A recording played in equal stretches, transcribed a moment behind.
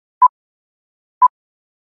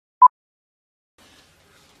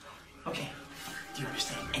Do you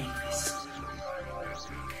understand any of this?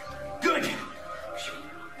 Good!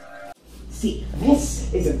 See,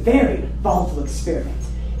 this is a very volatile experiment.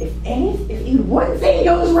 If even one thing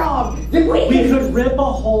goes wrong, then we could rip a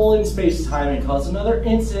hole in space-time and cause another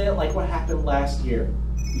incident like what happened last year.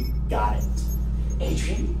 We got it.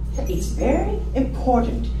 Adrian, it's very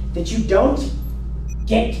important that you don't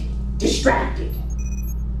get distracted.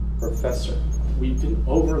 Professor, we've been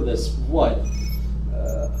over this, what,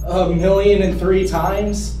 1,000,003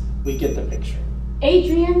 times? We get the picture.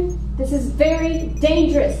 Adrian, this is very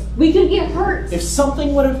dangerous. We could get hurt. If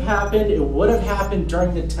something would have happened, it would have happened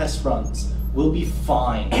during the test runs. We'll be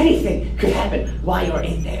fine. Anything could happen while you're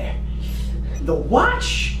in there. The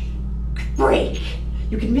watch could break.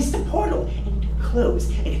 You could miss the portal and close.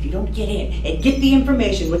 And if you don't get in and get the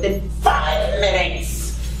information within 5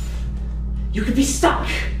 minutes, you could be stuck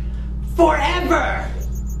forever.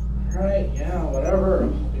 All right, yeah, whatever.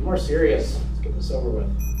 Be more serious. Let's get this over with.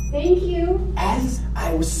 Thank you. As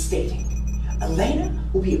I was stating, Elena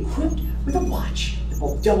will be equipped with a watch that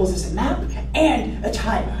both doubles as a map and a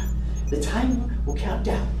timer. The timer will count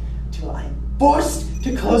down till I'm forced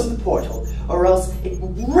to close the portal, or else it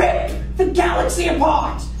will rip the galaxy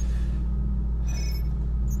apart.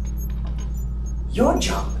 Your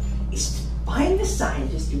job is to find the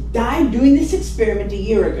scientist who died doing this experiment a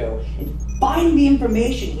year ago and find the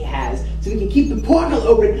information he has so we can keep the portal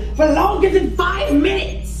open for longer than 5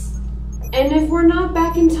 minutes. And if we're not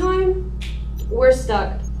back in time, we're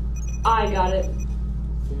stuck. I got it.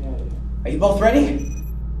 Are you both ready?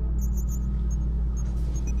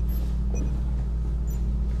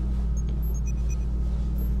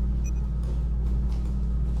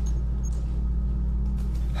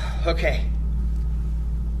 Okay.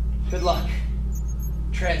 Good luck.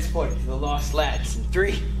 Transported to the Lost Labs in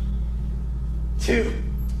 3, 2,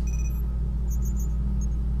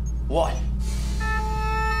 1.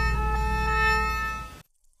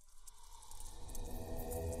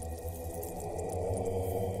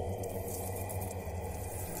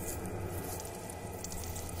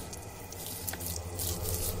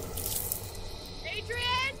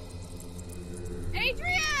 Adrian!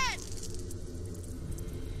 Adrian!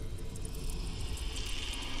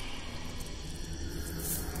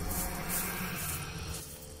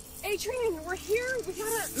 Adrian, we're here. We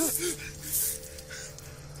gotta.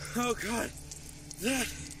 Oh God, that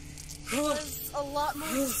was a lot more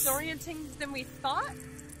disorienting than we thought.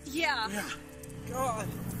 Yeah. Yeah. God,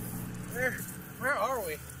 where are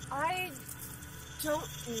we? I don't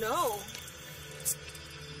know.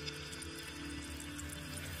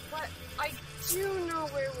 But I do know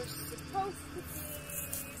where we're supposed to be.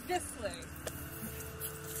 This way.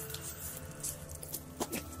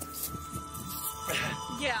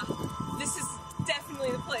 Yeah, this is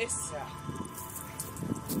definitely the place. Yeah.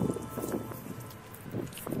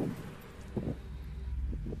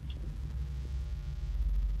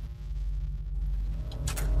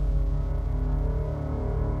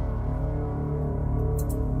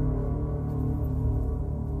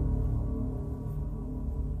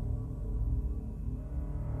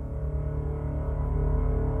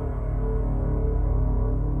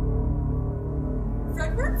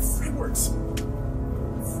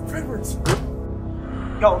 Fredwards!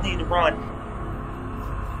 Y'all need to run.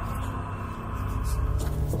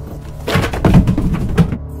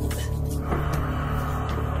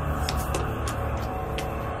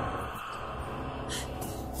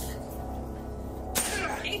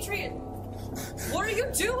 Adrian! What are you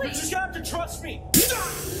doing? You just have to trust me!